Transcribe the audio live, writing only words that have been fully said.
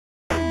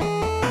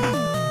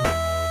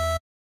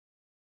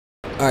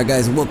Alright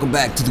guys, welcome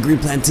back to the Green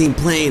Plantain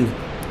playing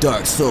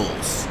Dark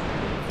Souls.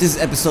 This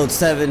is episode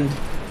 7.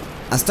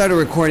 I started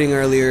recording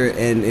earlier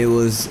and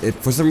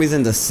for some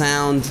reason the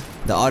sound,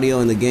 the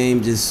audio in the game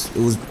it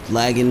was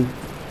lagging,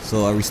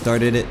 so I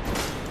restarted it.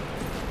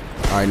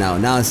 Alright,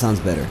 now it sounds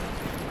better.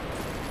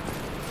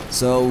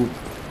 So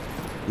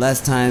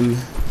last time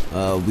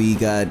we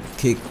got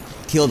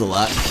killed a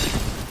lot,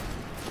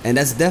 and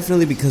that's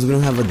definitely because we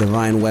don't have a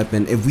divine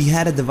weapon. If we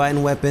had a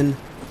divine weapon,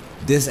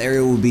 this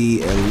area would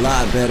be a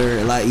lot better,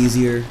 a lot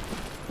easier.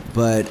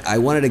 But I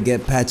wanted to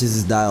get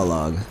Patches'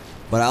 dialogue.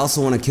 But I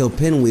also want to kill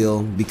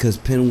Pinwheel because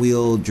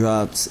Pinwheel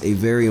drops a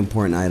very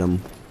important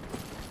item.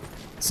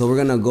 So we're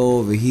gonna go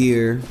over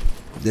here,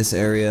 this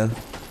area,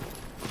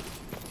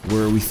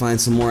 where we find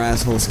some more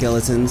asshole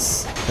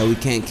skeletons that we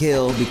can't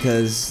kill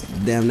because the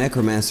damn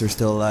necromancer's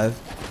still alive.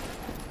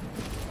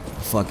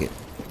 Fuck it.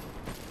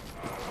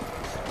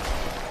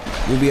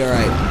 We'll be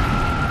alright.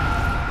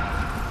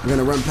 We're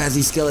gonna run past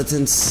these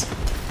skeletons.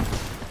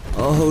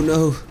 Oh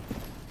no.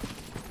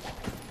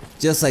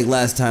 Just like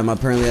last time,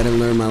 apparently I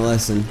didn't learn my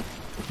lesson.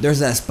 There's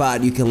that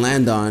spot you can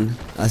land on.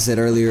 I said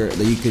earlier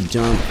that you could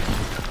jump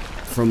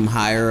from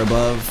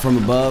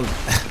above.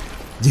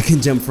 You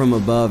can jump from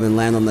above and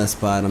land on that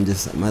spot.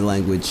 My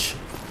language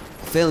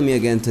failing me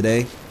again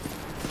today.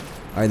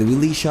 Alright, did we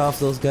leash off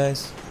those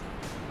guys?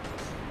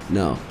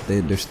 No,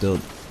 they're still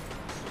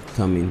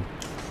coming.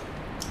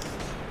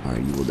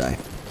 Alright, you will die.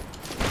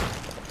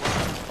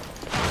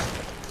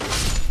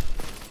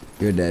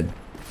 You're dead.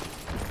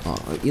 Oh,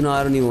 you know,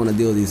 I don't even want to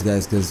deal with these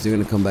guys because they're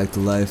gonna come back to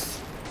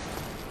life.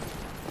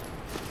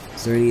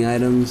 Is there any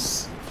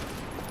items?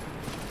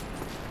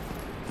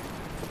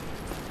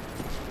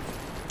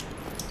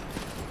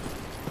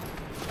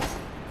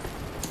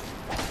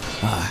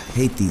 Ah, I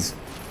hate these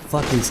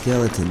fucking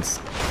skeletons.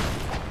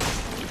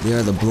 They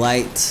are the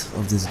blight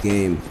of this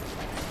game.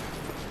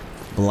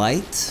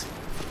 Blight?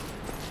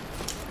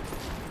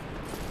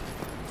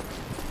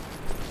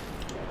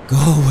 Go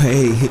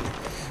away.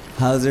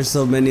 How is there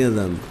so many of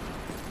them?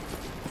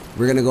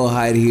 We're gonna go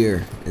hide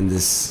here in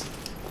this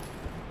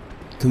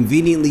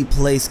conveniently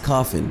placed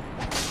coffin.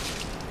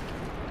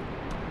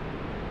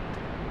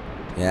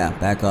 Yeah,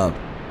 back up.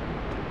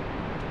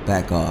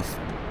 Back off.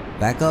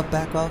 Back up,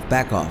 back off,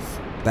 back off.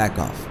 Back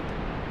off.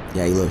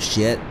 Yeah, you little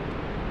shit.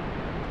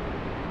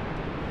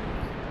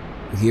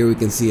 Here we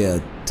can see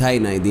a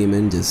Titanite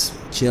demon just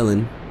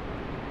chilling.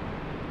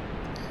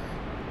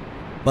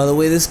 By the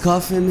way, this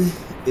coffin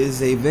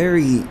is a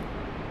very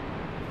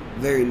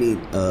neat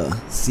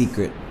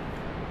secret.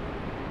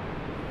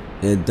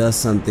 It does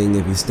something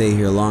if you stay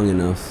here long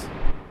enough.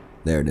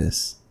 There it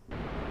is.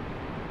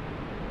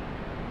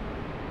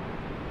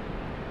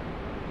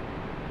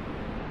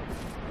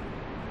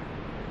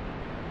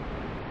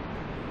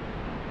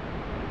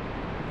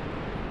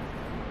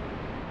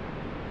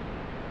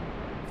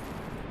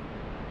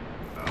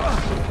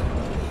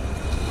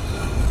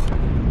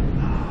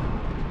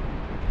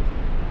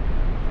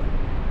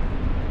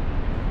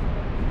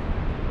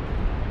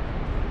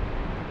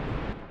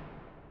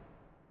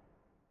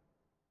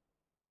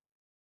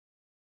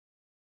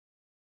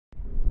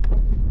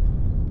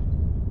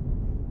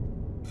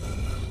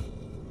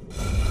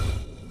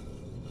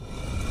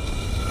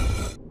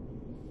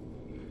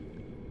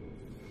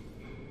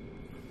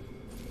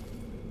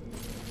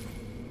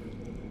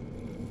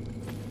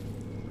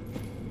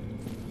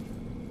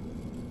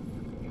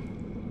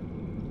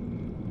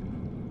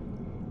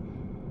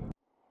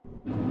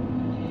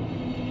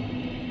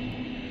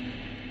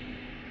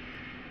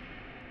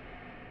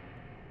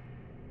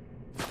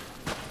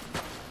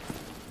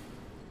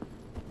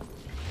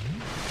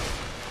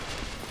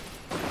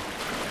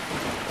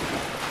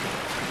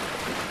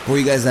 For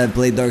you guys that have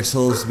played Dark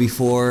Souls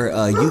before,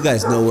 you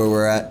guys know where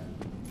we're at.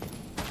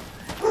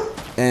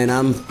 And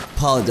I'm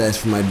apologize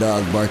for my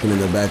dog barking in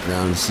the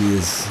background. She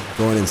is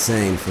going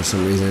insane for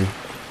some reason.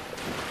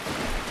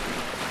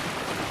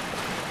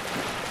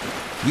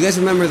 You guys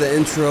remember the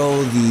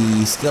intro,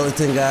 the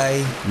skeleton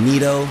guy,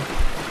 Nito?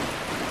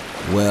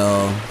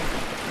 Well,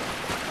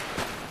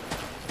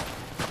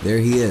 there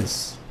he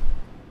is.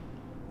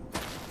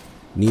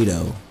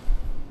 Nito.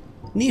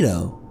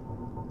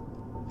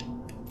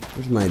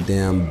 Where's my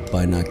damn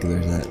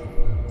binoculars at?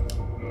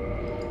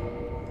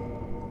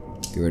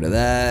 Get rid of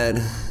that.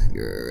 Get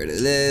rid of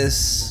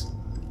this.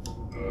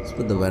 Let's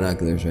put the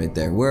binoculars right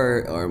there.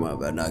 Where are my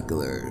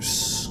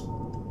binoculars?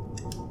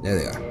 There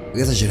they are. I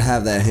guess I should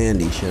have that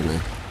handy, shouldn't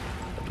I?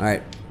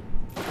 Alright.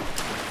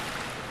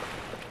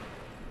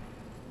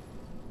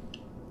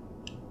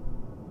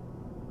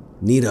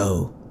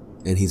 Nito.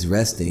 And he's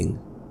resting.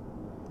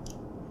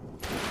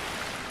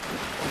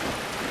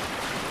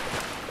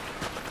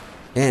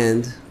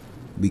 And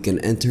we can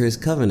enter his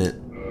covenant.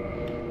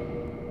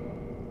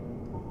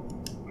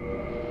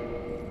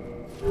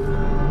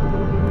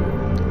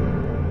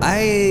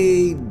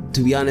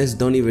 To be honest,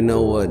 don't even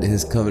know what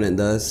his covenant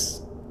does.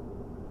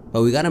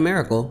 But we got a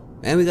miracle,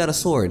 and we got a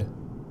sword.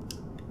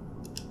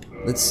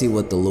 Let's see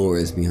what the lore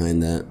is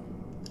behind that.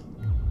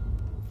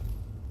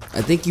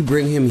 I think you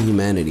bring him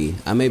humanity.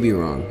 I may be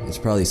wrong. It's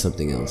probably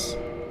something else.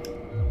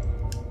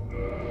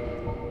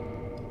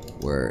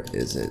 Where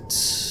is it?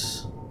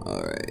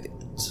 Alright.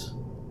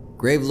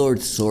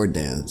 Gravelord Sword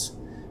Dance.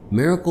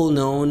 Miracle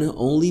known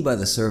only by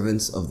the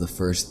servants of the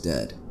first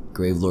dead.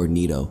 Gravelord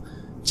Nito.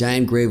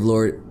 Giant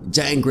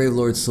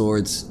Gravelord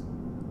swords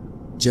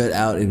jut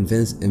out in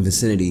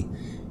vicinity.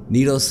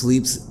 Nito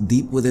sleeps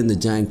deep within the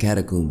giant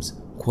catacombs,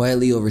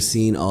 quietly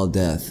overseeing all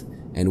death,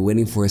 and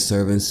waiting for his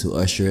servants to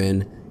usher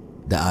in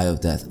the Eye of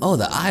Death. Oh,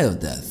 the Eye of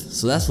Death.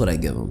 So that's what I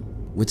give him,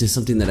 which is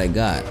something that I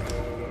got.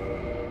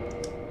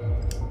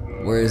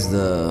 Where is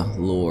the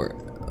lore?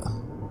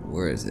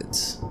 Where is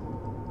it?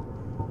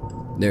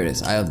 There it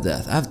is, Eye of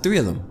Death. I have 3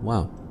 of them.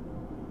 Wow.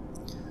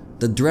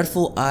 The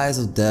dreadful eyes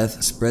of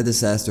death spread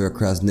disaster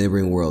across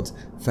neighboring worlds.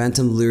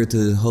 Phantoms lured to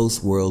the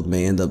host world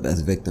may end up as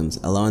victims,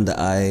 allowing the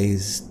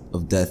eyes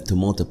of death to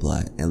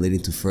multiply and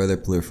leading to further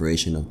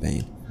proliferation of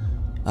pain.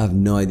 I have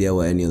no idea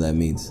what any of that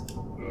means.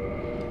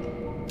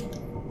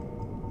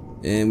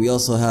 And we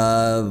also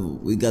have,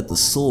 we got the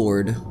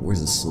sword.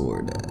 Where's the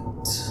sword at?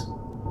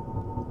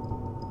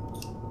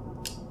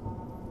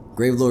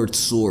 Gravelord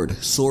Sword.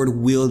 Sword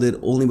wielded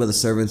only by the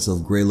servants of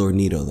Gravelord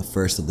Nito, the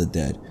first of the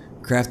dead.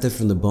 Crafted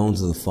from the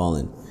bones of the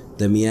fallen.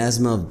 The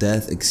miasma of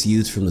death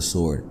exudes from the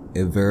sword,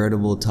 a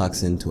veritable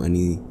toxin to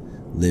any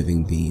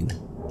living being.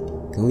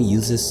 Can we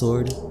use this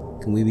sword?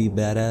 Can we be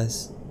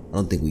badass? I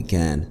don't think we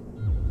can.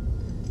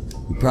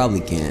 We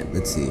probably can't.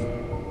 Let's see.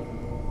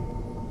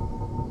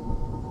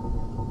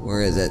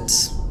 Where is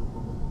it?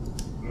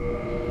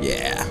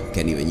 Yeah,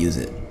 can't even use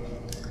it.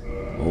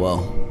 Oh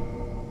well.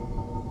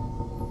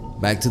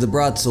 Back to the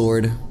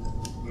broadsword.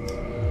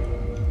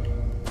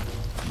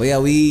 But yeah,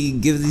 we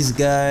give these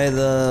guys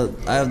the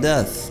Eye of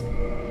Death.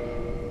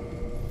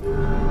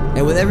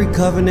 And with every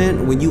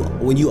covenant, when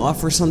you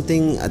offer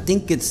something, I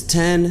think it's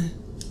 10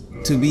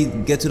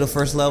 to get to the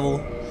first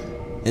level,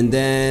 and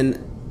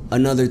then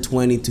another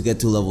 20 to get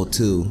to level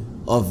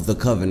 2 of the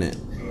covenant.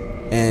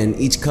 And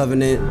each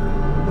covenant,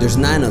 there's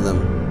 9 of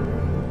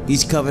them.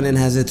 Each covenant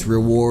has its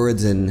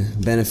rewards and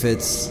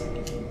benefits.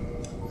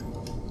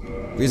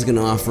 We're just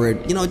gonna offer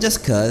it, you know,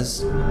 just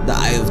cause. The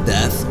Eye of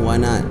Death, why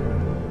not?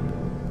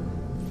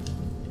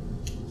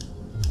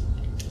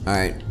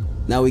 Alright,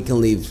 now we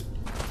can leave.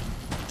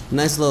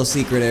 Nice little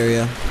secret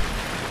area.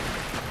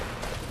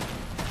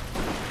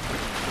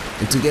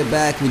 And to get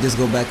back, we just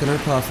go back in our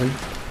coffin.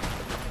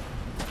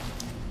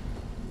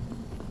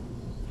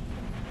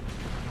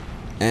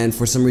 And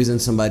for some reason,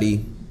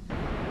 somebody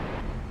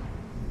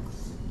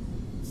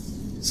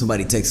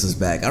takes us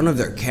back. I don't know if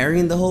they're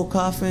carrying the whole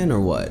coffin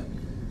or what.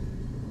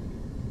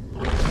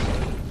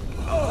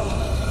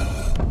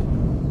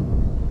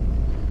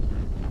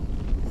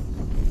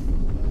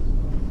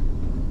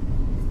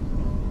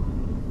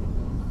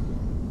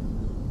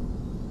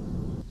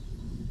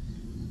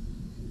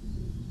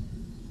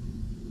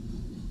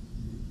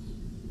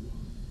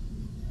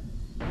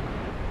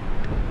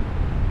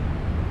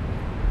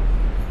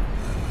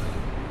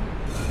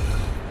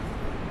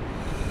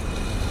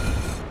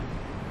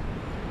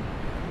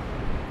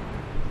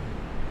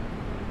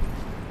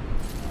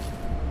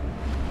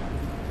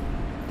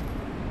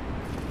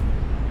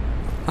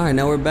 Alright,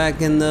 now we're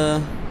back in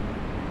the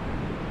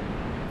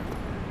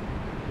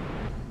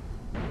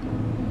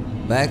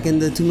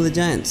Tomb of the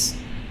Giants.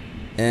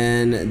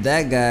 And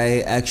that guy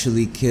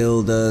actually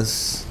killed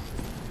us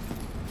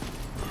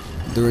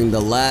during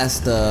the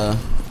last oh!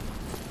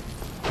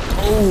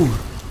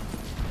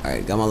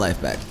 Alright, got my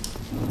life back.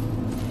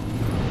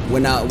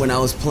 When I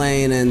was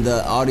playing and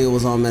the audio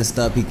was all messed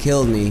up, he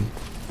killed me,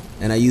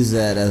 and I used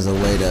that as a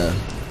way to,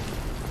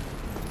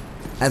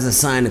 as a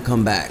sign to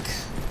come back.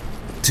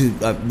 To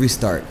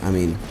restart, I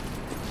mean,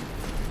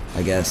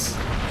 I guess,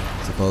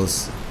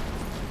 suppose.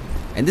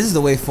 And this is the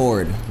way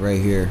forward,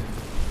 right here.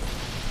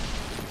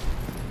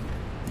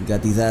 We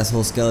got these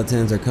asshole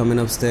skeletons, they're coming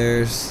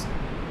upstairs.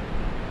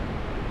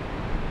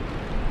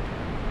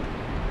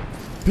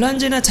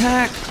 Plunging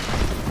attack!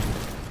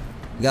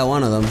 Got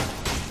one of them.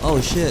 Oh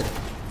shit.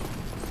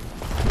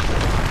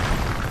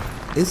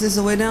 Is this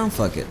the way down?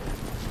 Fuck it.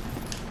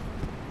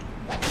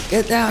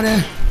 Get down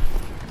there!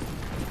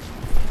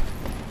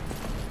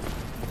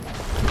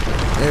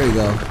 There we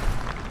go.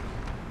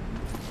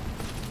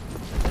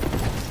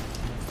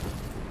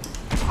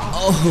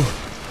 Oh!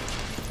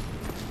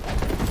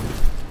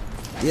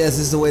 Yes, this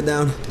is the way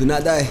down. Do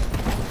not die.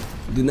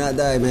 Do not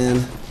die,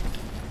 man.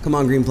 Come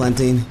on, Green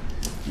Plantain.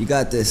 You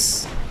got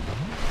this.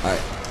 Alright.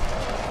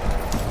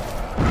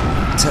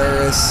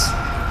 Terrorists.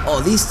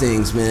 Oh, these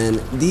things,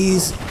 man.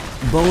 These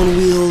bone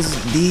wheels,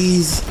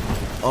 these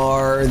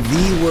are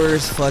the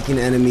worst fucking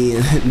enemy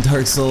in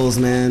Dark Souls,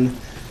 man.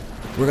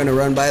 We're gonna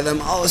run by them.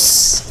 Oh,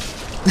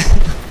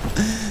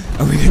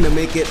 are we gonna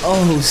make it?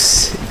 Oh,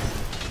 shit.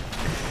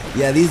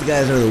 Yeah, these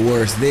guys are the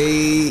worst.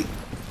 They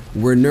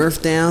were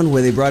nerfed down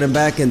where they brought him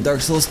back in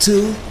Dark Souls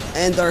 2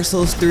 and Dark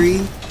Souls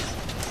 3.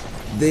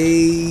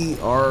 They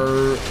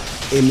are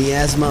a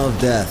miasma of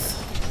death.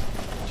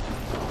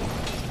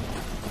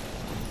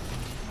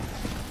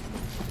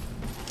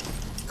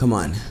 Come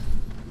on.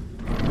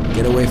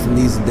 Get away from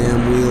these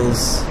damn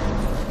wheels.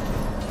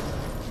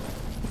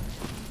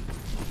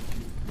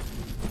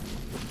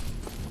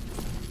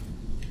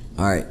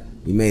 Alright,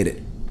 we made it.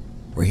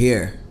 We're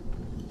here.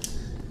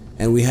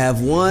 And we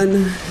have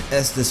one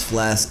Estus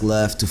flask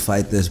left to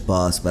fight this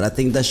boss, but I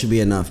think that should be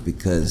enough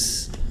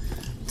because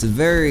it's a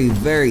very,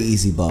 very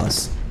easy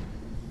boss.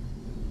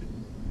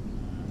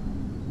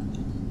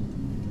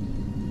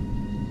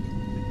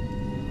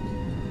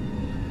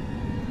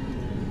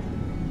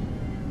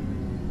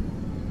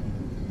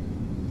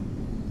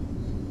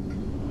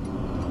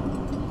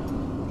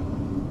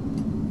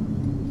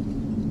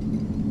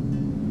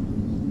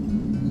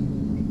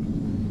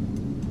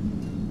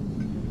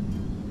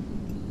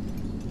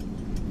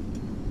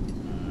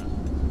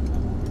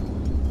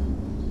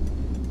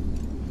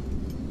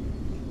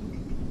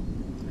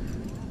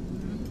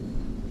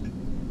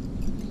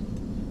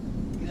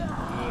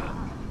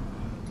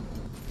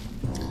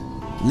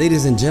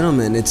 Ladies and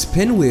gentlemen, it's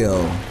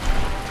Pinwheel,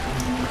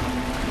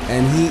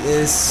 and he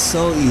is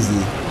so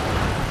easy.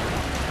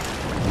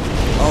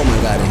 Oh my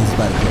god, he's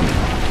about to kill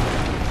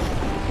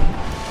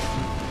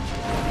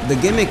me. The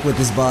gimmick with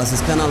this boss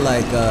is kind of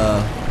like,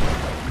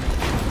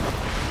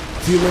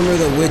 if you remember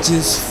the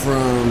witches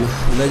from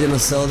Legend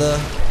of Zelda,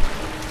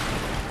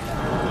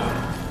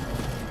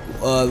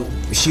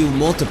 she would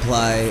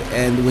multiply,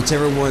 and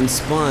whichever one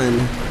spun,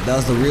 that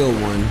was the real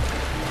one.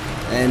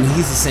 And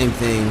he's the same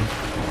thing.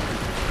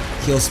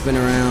 He'll spin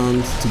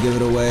around to give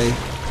it away.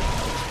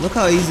 Look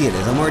how easy it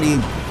is. I'm already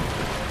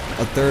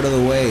a third of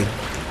the way.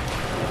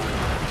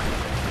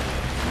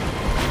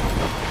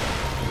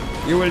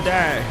 You will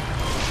die.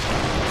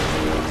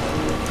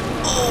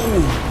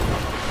 Oh!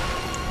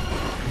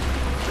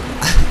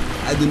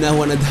 I do not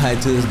want to die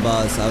to this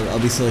boss. I'll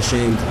be so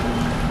ashamed.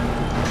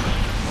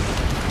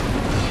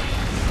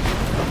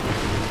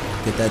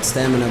 Get that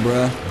stamina,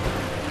 bruh.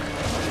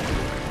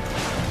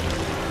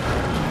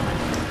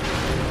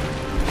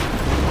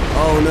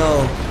 Oh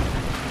no.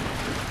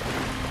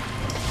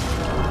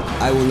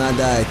 I will not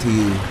die to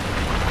you.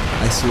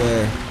 I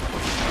swear.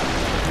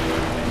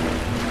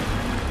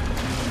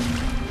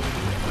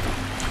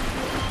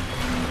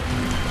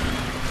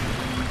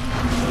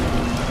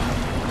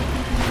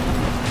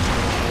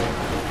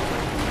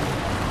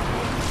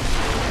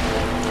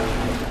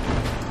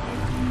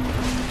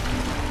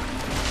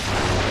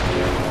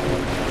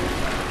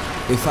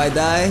 If I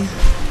die,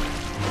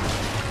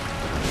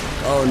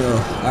 oh no.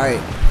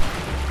 Alright.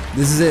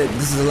 This is it.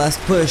 This is the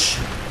last push.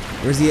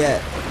 Where's he at?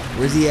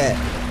 Where's he at?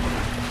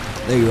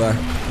 There you are.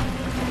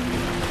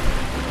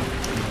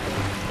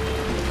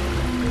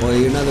 Boy,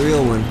 you're not the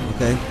real one,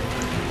 okay?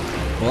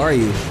 Or are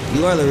you?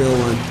 You are the real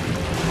one.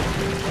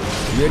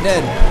 You're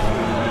dead.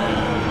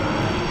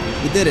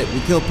 We did it.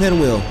 We killed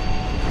Pinwheel.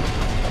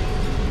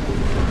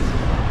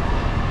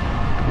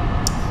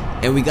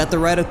 And we got the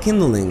Rite of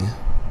Kindling.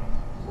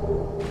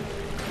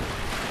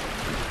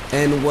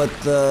 And what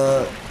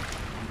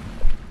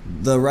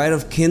the Rite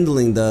of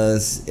Kindling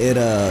does, it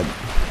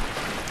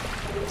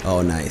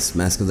oh nice,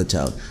 Mask of the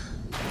Child.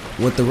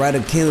 What the Rite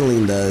of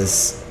Kindling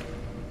does,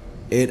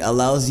 it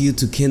allows you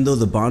to kindle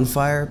the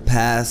bonfire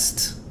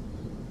past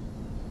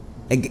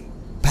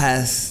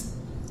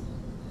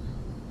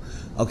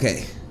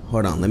okay,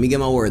 hold on, let me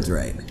get my words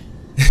right.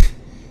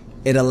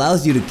 It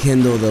allows you to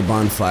kindle the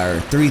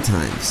bonfire 3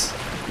 times,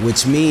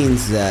 which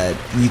means that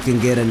you can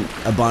get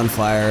a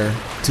bonfire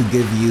to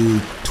give you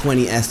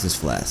 20 Estus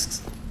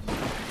flasks.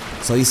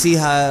 So you see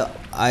how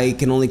I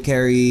can only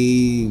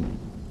carry,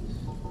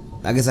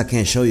 I guess I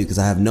can't show you because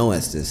I have no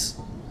Estus.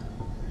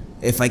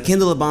 If I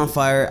kindle a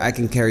bonfire, I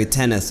can carry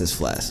 10 Estus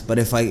flasks. But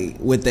if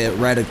with the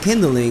Rite of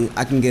Kindling,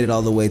 I can get it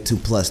all the way to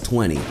plus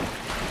 20.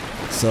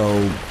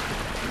 So,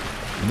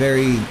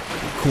 very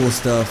cool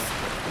stuff.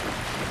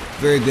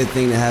 Very good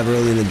thing to have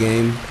early in the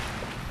game.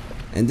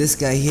 And this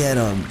guy, he had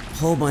a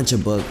whole bunch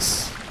of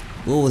books.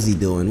 What was he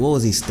doing? What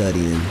was he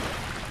studying?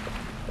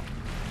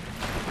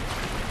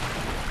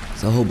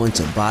 There's a whole bunch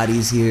of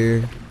bodies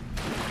here.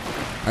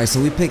 Alright, so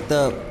we picked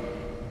up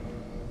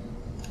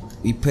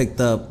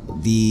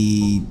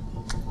the,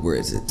 where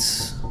is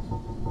it?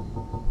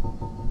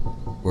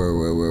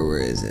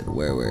 Where is it?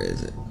 Where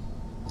is it?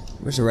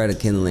 Where's the Rite of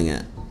Kindling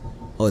at?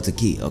 Oh, it's a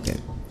key, okay.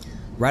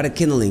 Rite of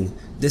Kindling.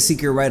 This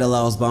secret rite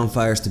allows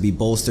bonfires to be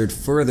bolstered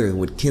further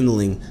with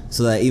kindling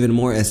so that even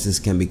more Estus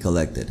can be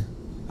collected.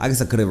 I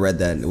guess I could have read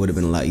that and it would have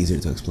been a lot easier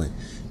to explain.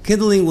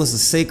 Kindling was a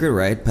sacred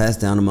rite passed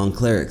down among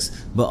clerics,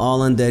 but all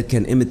undead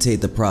can imitate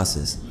the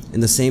process, in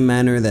the same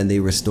manner that they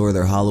restore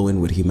their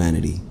hallowing with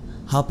humanity.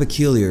 How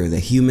peculiar that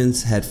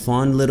humans had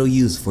fond little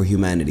use for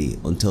humanity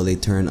until they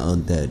turned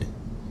undead.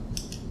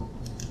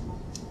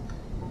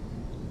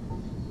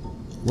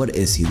 What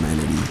is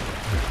humanity?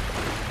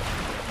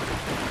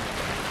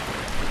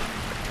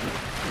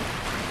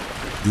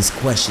 These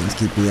questions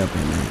keep me up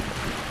at night.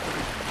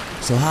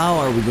 So how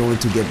are we going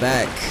to get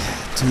back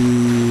to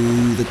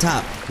the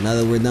top now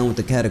that we're done with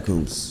the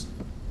catacombs?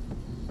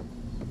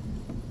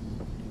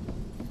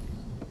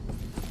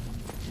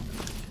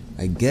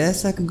 I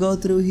guess I could go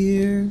through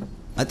here.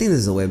 I think this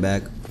is the way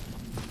back.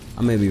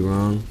 I may be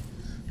wrong.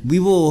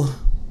 We're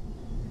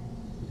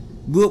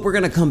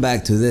gonna come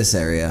back to this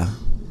area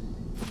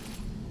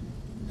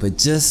but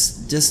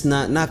just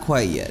not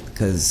quite yet,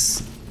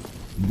 cause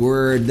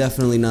we're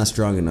definitely not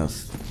strong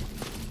enough.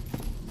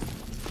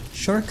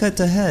 Shortcut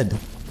ahead.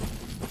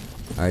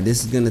 All right,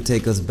 this is gonna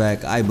take us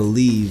back, I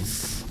believe.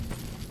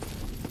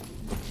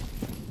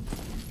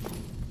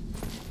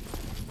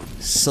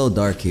 So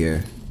dark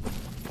here.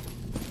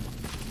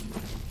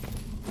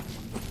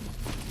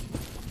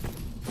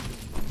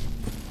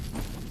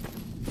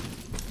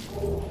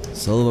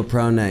 Soul of a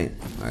proud knight.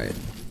 Alright.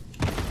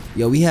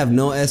 Yo, we have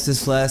no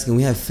Estus flask and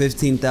we have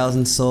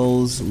 15,000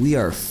 souls. We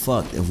are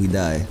fucked if we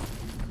die.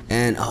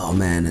 And oh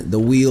man, the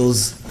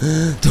wheels.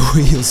 The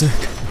wheels are.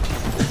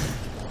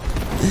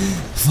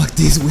 Fuck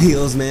these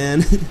wheels,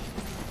 man.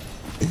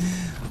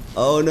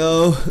 Oh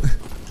no.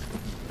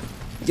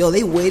 Yo,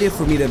 they waited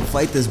for me to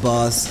fight this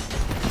boss.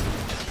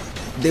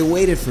 They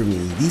waited for me.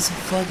 These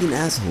fucking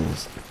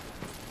assholes.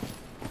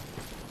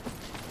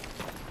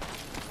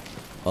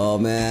 Oh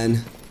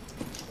man.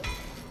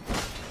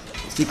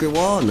 Secret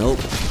wall? Nope.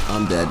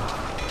 I'm dead.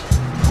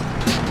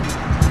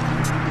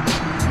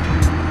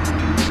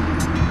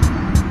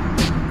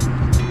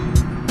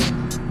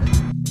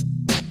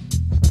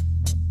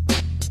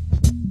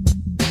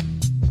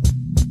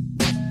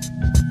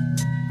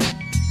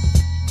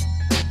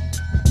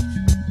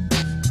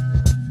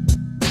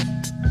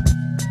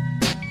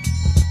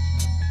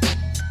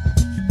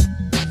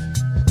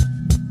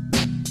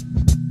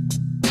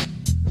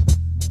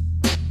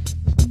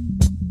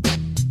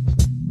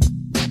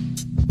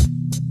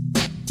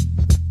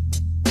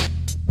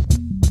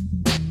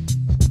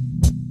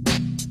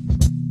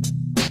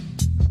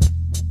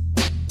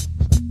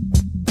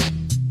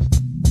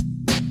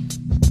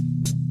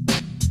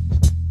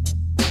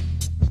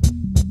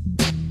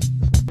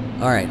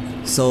 Alright,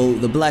 so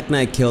the Black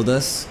Knight killed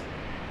us,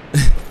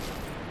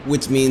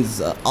 which means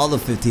all the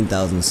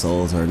 15,000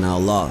 souls are now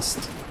lost,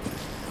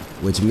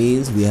 which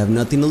means we have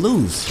nothing to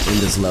lose in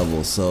this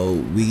level, so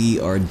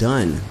we are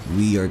done.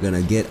 We are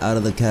gonna get out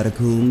of the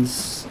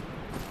catacombs,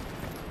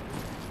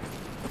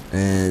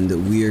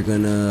 and we are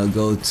gonna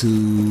go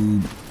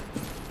to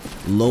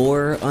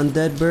Lower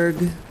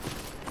Undeadburg.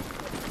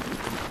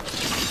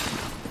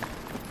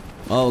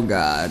 Oh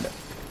god.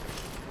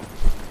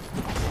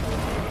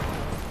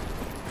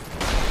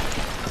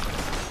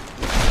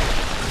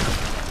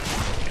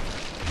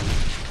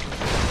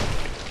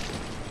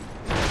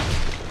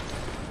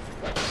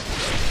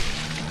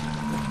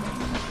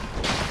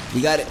 We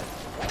got it.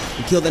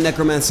 We killed the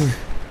necromancer.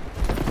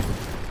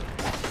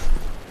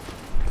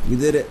 We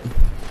did it.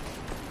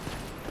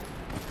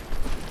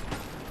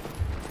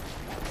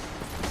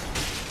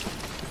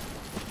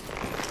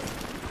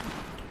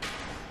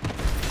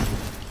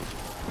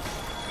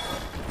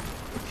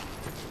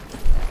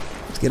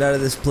 Let's get out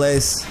of this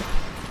place.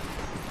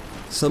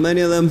 So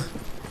many of them.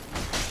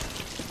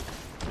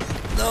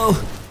 No.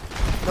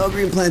 No,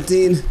 green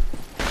plantain.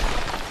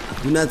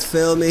 Do not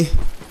fail me.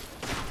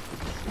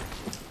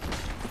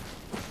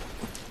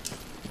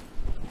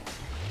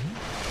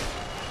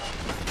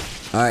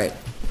 Alright,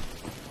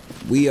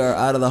 we are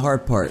out of the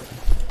hard part.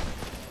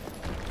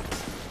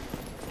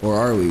 Or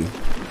are we?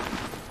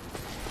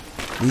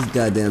 These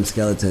goddamn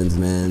skeletons,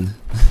 man.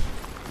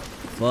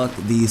 Fuck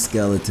these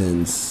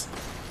skeletons.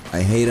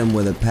 I hate them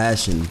with a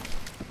passion.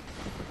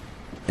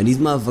 And these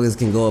motherfuckers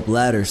can go up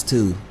ladders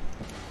too.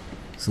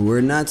 So we're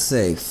not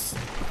safe.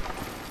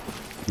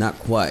 Not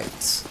quite.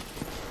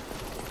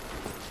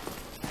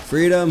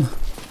 Freedom!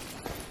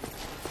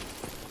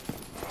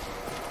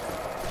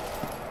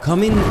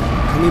 Coming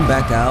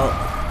back out,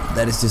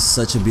 that is just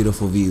such a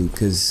beautiful view,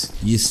 because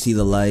you see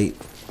the light,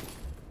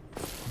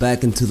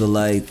 back into the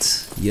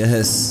light,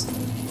 yes,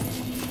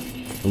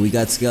 and we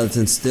got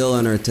skeletons still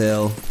on our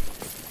tail.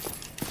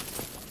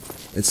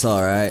 It's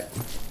alright.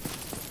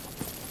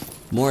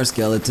 More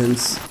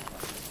skeletons.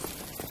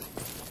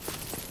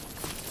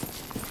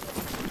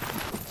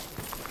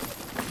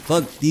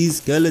 Fuck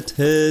these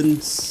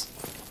skeletons.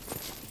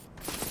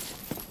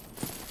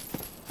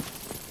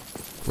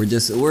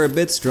 We're a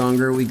bit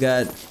stronger. We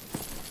got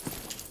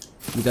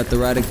the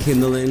rod of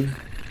kindling.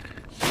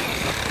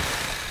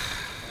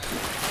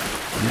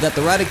 We got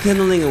the rod of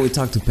kindling, and we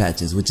talked to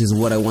Patches, which is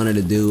what I wanted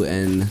to do,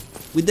 and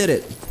we did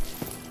it.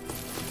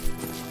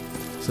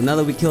 So now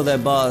that we killed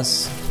that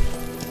boss,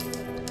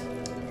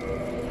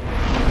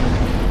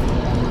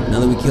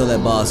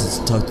 let's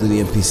talk to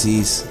the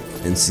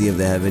NPCs and see if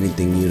they have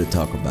anything new to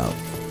talk about.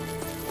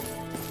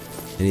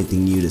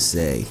 Anything new to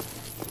say.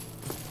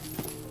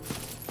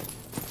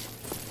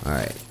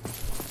 Alright.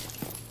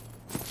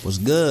 What's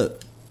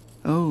good?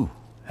 Oh,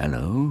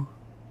 hello.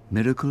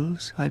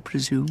 Miracles, I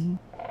presume?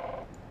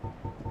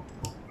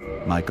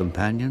 My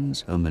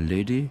companions are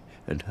Milady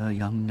and her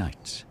young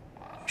knights.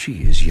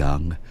 She is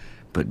young,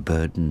 but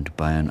burdened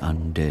by an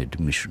undead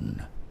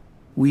mission.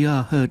 We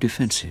are her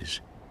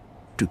defenses,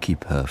 to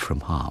keep her from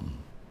harm.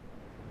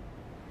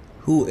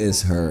 Who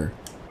is her?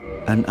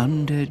 An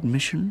undead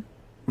mission?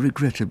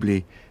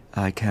 Regrettably,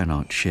 I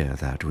cannot share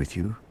that with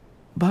you.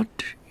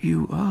 But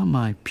you are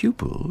my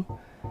pupil.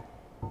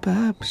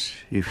 Perhaps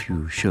if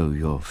you show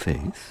your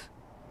faith.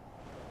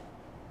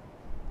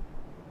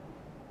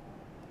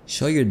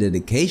 Show your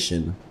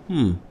dedication?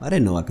 I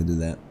didn't know I could do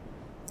that.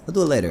 I'll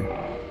do it later.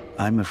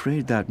 I'm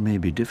afraid that may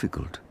be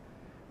difficult,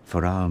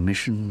 for our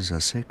missions are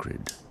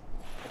sacred.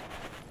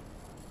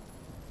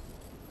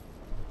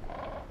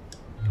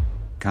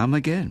 Come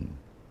again.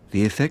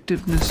 The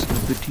effectiveness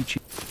of the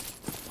teaching.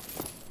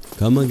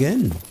 Come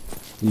again.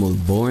 The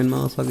most boring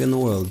motherfucker in the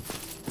world.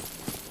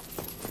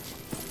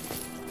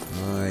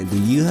 Alright, do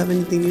you have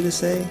anything new to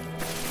say?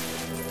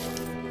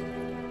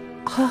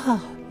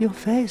 Ah, your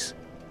face.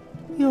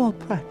 You're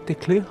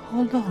practically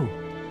hollow.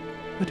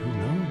 But who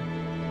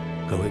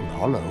knows? Going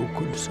hollow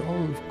could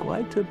solve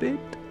quite a bit.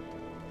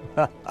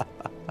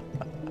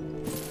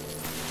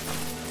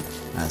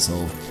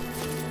 Asshole.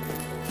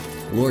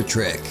 Lord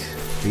Trick.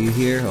 Are you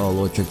here? Oh,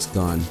 Lord Trick's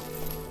gone.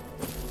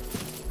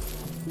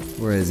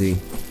 Where is he?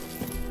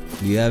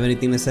 Do you have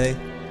anything to say?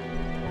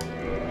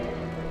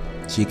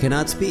 She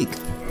cannot speak.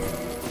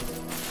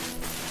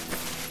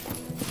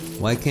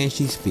 Why can't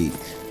she speak?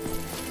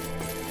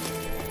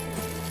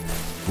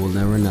 We'll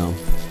never know.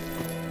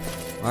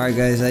 Alright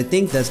guys, I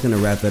think that's gonna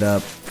wrap it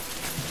up.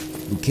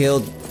 We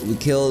killed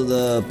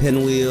the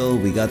Pinwheel,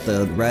 we got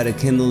the Rat of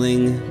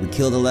Kindling, we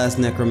killed the last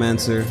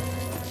Necromancer.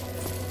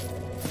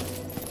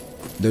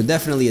 They're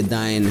definitely a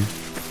dying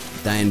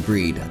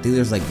breed. I think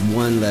there's like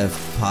one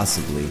left,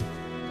 possibly.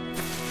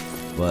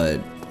 But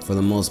for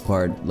the most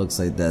part, looks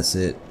like that's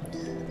it.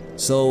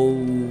 So,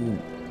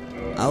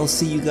 I'll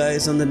see you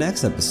guys on the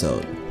next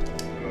episode.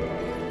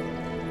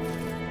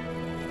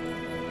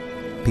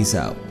 Peace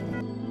out.